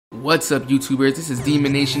What's up, YouTubers? This is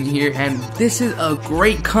DemonNation here, and this is a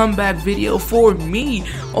great comeback video for me.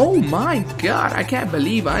 Oh my god, I can't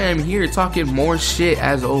believe I am here talking more shit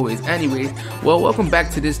as always. Anyways, well, welcome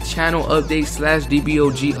back to this channel update slash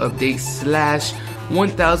DBOG update slash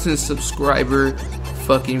 1000 subscriber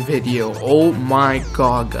fucking video. Oh my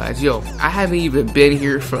god, guys. Yo, I haven't even been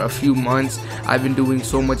here for a few months. I've been doing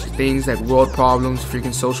so much things like world problems,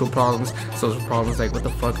 freaking social problems, like what the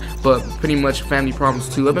fuck, but pretty much family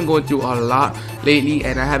problems too. I've been going through a lot lately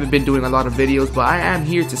and I haven't been doing a lot of videos, but I am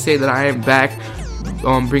here to say that I am back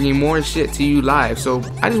bringing more shit to you live. So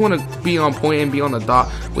I just want to be on point and be on the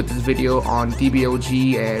dot with this video on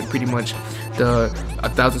DBOG and pretty much the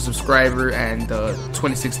 1000 subscriber and the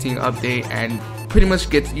 2016 update, and pretty much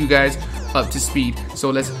get you guys up to speed. So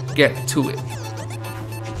let's get to it.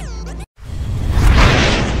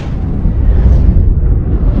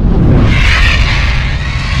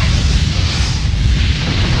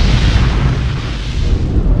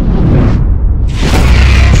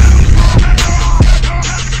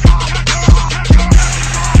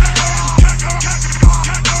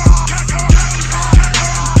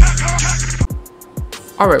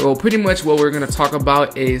 Alright, well, pretty much what we're going to talk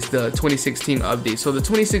about is the 2016 update. So the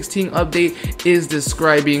 2016 update is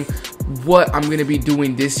describing what I'm going to be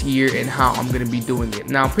doing this year and how I'm going to be doing it.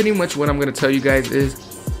 Now, pretty much what I'm going to tell you guys is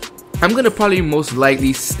I'm going to probably most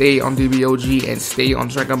likely stay on DBOG and stay on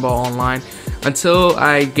Dragon Ball Online until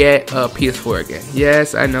I get a PS4 again.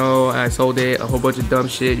 Yes, I know I sold it, a whole bunch of dumb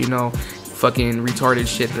shit, you know, fucking retarded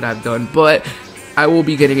shit that I've done, but I will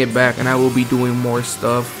be getting it back and I will be doing more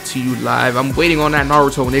stuff to you live. I'm waiting on that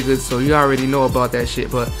Naruto, niggas, so you already know about that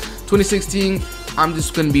shit. But 2016, I'm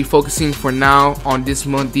just going to be focusing for now on this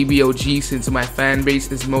month DBOG, since my fan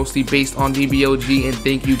base is mostly based on DBOG, and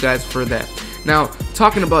thank you guys for that. Now,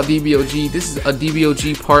 talking about DBOG, this is a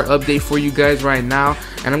DBOG part update for you guys right now,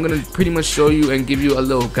 and I'm going to pretty much show you and give you a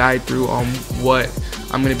little guide through on what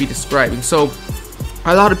I'm going to be describing. So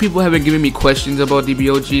a lot of people have been giving me questions about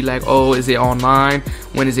DBOG, like, oh, is it online?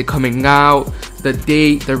 When is it coming out? The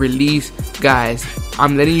date, the release. Guys,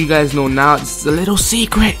 I'm letting you guys know now, it's a little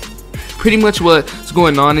secret. Pretty much what's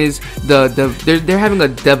going on is they're having a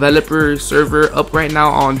developer server up right now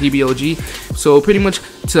on DBOG. So pretty much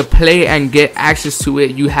to play and get access to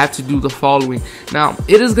it, you have to do the following. Now,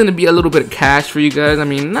 it is going to be a little bit of cash for you guys. I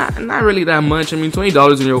mean, not really that much. I mean,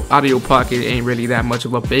 $20 out of your pocket ain't really that much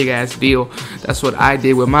of a big ass deal. That's what I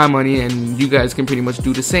did with my money, and you guys can pretty much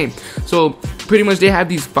do the same. So pretty much they have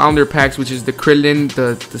these founder packs, which is the Krillin,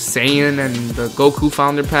 the Saiyan, and the Goku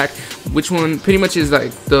founder pack. Which one pretty much is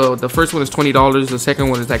like the first one is $20, the second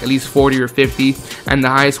one is like at least 40 or 50, and the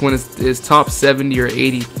highest one is top 70 or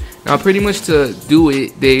 80. Now, pretty much to do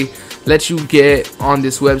it, they let you get on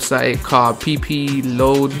this website called PP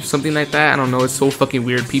Load, something like that. I don't know, it's so fucking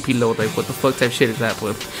weird. PP Load, like what the fuck type shit is that?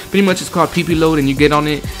 But pretty much it's called PP Load, and you get on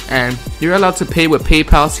it and you're allowed to pay with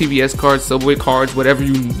PayPal, CVS cards, Subway cards, whatever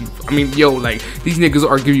you. I mean, yo, like these niggas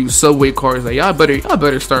are giving you Subway cards. Like y'all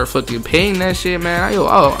better start fucking paying that shit, man.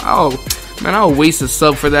 I'll waste a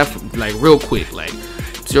sub for that, like real quick, like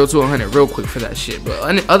 0 to 100 real quick for that shit.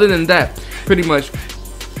 But other than that, pretty much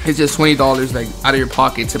it's just $20 like out of your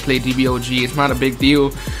pocket to play DBOG. It's not a big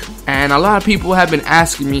deal, and a lot of people have been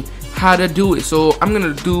asking me how to do it, so I'm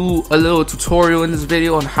gonna do a little tutorial in this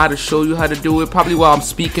video on how to show you how to do it. Probably while I'm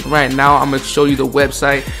speaking right now, I'm gonna show you the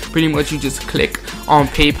website. Pretty much you just click on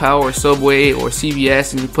PayPal or Subway or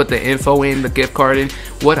CVS and you put the info in, the gift card in.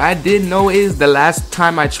 What I did know is the last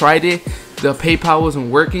time I tried it, the PayPal wasn't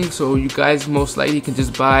working, so you guys most likely can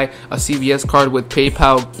just buy a CVS card with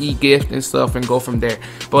PayPal e-gift and stuff and go from there.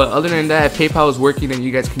 But other than that, if PayPal is working, then you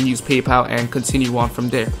guys can use PayPal and continue on from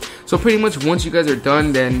there. So pretty much once you guys are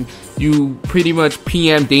done, then you pretty much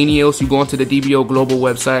PM Daniels. You go onto the DBO Global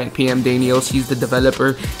website, PM Daniels. He's the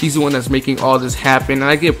developer. He's the one that's making all this happen, and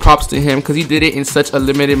I give props to him because he did it in such a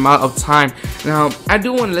limited amount of time. Now, I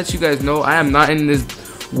do want to let you guys know I am not in this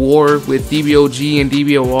war with DBOG and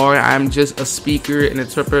DBOR. I'm just a speaker and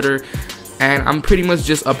interpreter, and I'm pretty much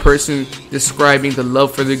just a person describing the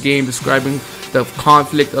love for the game, describing the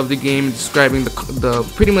conflict of the game, describing the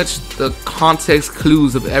pretty much the context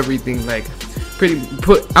clues of everything. Like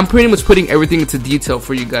I'm pretty much putting everything into detail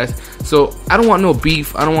for you guys. So I don't want no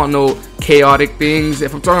beef. I don't want no chaotic things.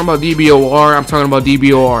 If I'm talking about DBOR, I'm talking about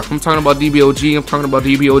DBOR. If I'm talking about DBOG, I'm talking about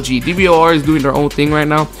DBOG. DBOR is doing their own thing right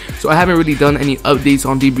now, so I haven't really done any updates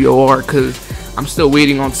on DBOR because I'm still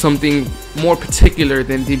waiting on something more particular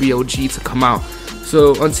than DBOG to come out.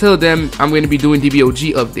 So until then, I'm going to be doing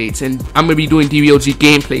DBOG updates, and I'm going to be doing DBOG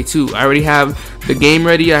gameplay too. I already have the game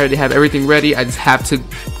ready, I already have everything ready. I just have to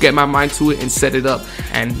get my mind to it and set it up,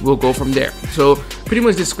 and we'll go from there. So pretty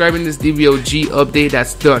much describing this DBOG update,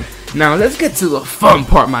 that's done. Now let's get to the fun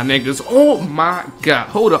part, my niggas. Oh my god,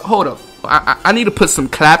 hold up. I need to put some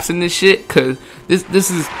claps in this shit, cause this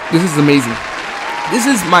is amazing. This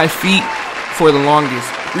is my feat for the longest,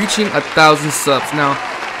 reaching 1,000 subs. Now,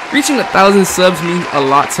 reaching 1,000 subs means a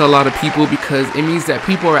lot to a lot of people, because it means that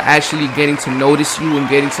people are actually getting to notice you and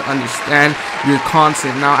getting to understand your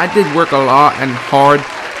content. Now, I did work a lot and hard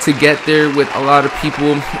to get there with a lot of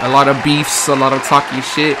people, a lot of beefs, a lot of talking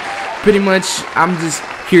shit. Pretty much, I'm just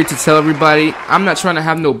here to tell everybody, I'm not trying to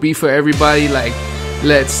have no beef for everybody. Like,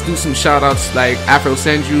 let's do some shout outs like Afro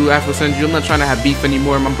send you. I'm not trying to have beef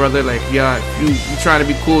anymore, my brother. Like, yeah, you trying to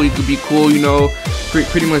be cool, you could be cool, you know.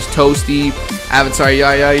 Pretty much toasty. Avatar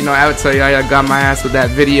Yaya, you know, Avatar Yaya got my ass with that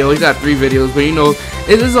video. He got 3 videos, but you know,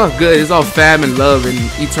 it is all good. It's all fam and love. And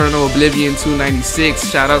Eternal Oblivion 296,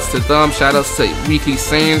 shout outs to them, shout outs to Weekly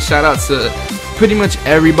Saying, shout outs to pretty much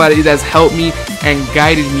everybody that's helped me and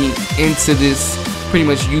guided me into this pretty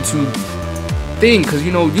much YouTube thing, because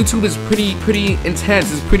you know, YouTube is pretty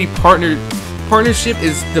intense. It's pretty partnership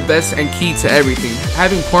is the best and key to everything.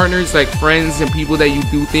 Having partners like friends and people that you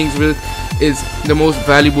do things with is the most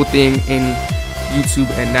valuable thing in YouTube,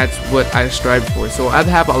 and that's what I strive for. So I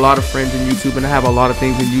have a lot of friends in YouTube, and I have a lot of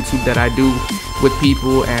things in YouTube that I do with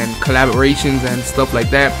people and collaborations and stuff like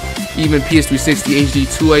that. Even PS360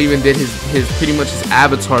 HD2, I even did his pretty much his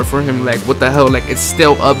avatar for him. Like, what the hell, like, it's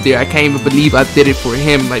still up there. I can't even believe I did it for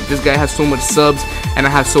him. Like, this guy has so much subs and I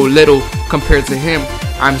have so little compared to him.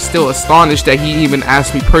 I'm still astonished that he even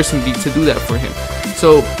asked me personally to do that for him.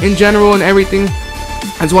 So in general and everything,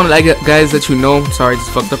 I just want to, like, guys, let you know, sorry, I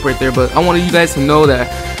just fucked up right there, but I wanted you guys to know that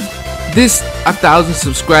this 1,000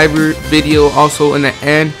 subscriber video also in the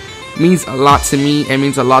end means a lot to me and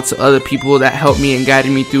means a lot to other people that helped me and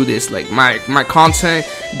guided me through this. Like, my content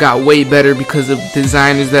got way better because of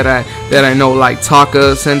designers that I know, like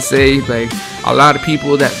Taka Sensei, like a lot of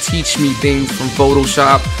people that teach me things from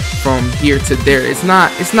Photoshop from here to there. It's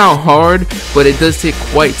not hard, but it does take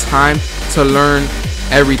quite time to learn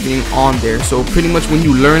everything on there. So pretty much when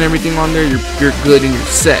you learn everything on there, you're good and you're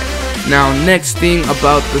set. Now, next thing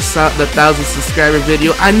about the 1,000 subscriber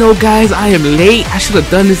video. I know, guys, I am late. I should have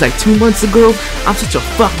done this like 2 months ago. I'm such a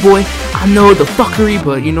fuck boy. I know the fuckery,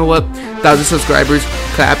 but you know what? 1,000 subscribers,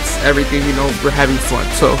 claps, everything. You know, we're having fun.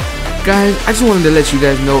 So, guys, I just wanted to let you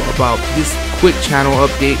guys know about this quick channel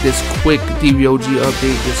update, this quick DBOG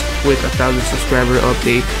update, this quick 1,000 subscriber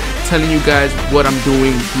update, telling you guys what I'm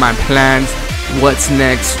doing, my plans, what's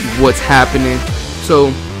next, what's happening.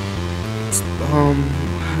 So,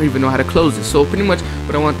 I don't even know how to close this. So pretty much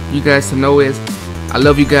what I want you guys to know is I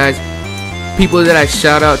love you guys. People that I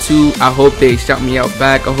shout out to, I hope they shout me out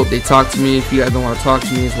back. I hope they talk to me. If you guys don't want to talk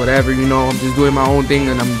to me, it's whatever, you know. I'm just doing my own thing,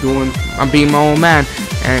 and I'm being my own man,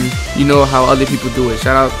 and you know how other people do it.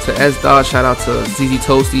 Shout out to S-Dot, shout out to ZZ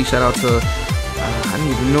Toasty, shout out to I don't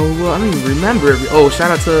even know, I don't even remember shout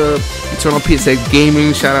out to Eternal PSX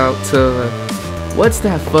Gaming, shout out to what's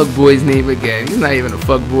that fuckboy's name again? He's not even a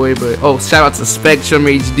fuckboy, but shout out to Spectrum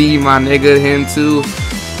HD, my nigga, him too.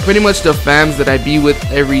 Pretty much the fams that I be with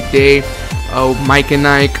every day. Mike and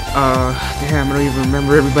Ike. Damn, I don't even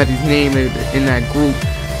remember everybody's name in that group.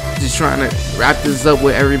 Just trying to wrap this up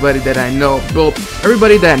with everybody that I know. Bro,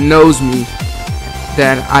 everybody that knows me,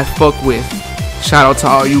 that I fuck with. Shout out to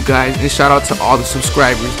all you guys, and shout out to all the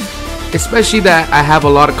subscribers. Especially that I have a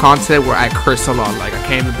lot of content where I curse a lot. Like, I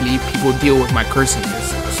can't even believe people deal with my cursing.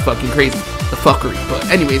 It's fucking crazy. The fuckery. But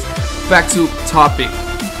anyways, back to topic.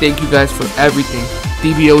 Thank you guys for everything.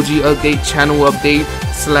 DBOG update, channel update,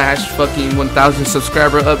 / fucking 1,000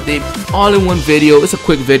 subscriber update. All in one video. It's a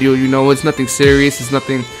quick video, you know. It's nothing serious. It's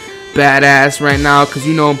nothing badass right now. Because,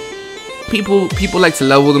 you know, people like to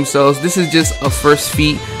level themselves. This is just a first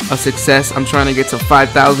feat of success. I'm trying to get to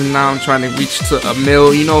 5,000 now. I'm trying to reach to 1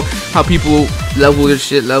 mil. You know how people level their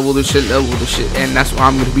shit, and that's what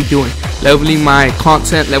I'm going to be doing. Leveling my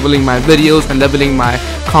content, leveling my videos, and leveling my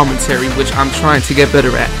commentary, which I'm trying to get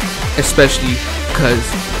better at, especially because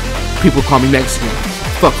people call me Mexican.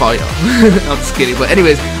 Fuck all y'all. I'm just kidding. But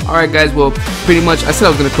anyways, alright guys, well, pretty much I said I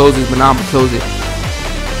was going to close this, but now I'm going to close it.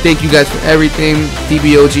 Thank you guys for everything.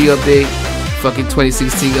 DBOG update, fucking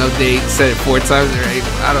 2016 update. Said it 4 times already.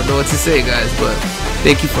 I don't know what to say, guys, but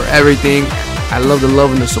thank you for everything. I love the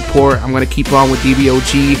love and the support. I'm gonna keep on with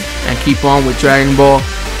DBOG and keep on with Dragon Ball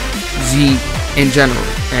Z in general.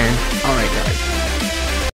 And alright, guys.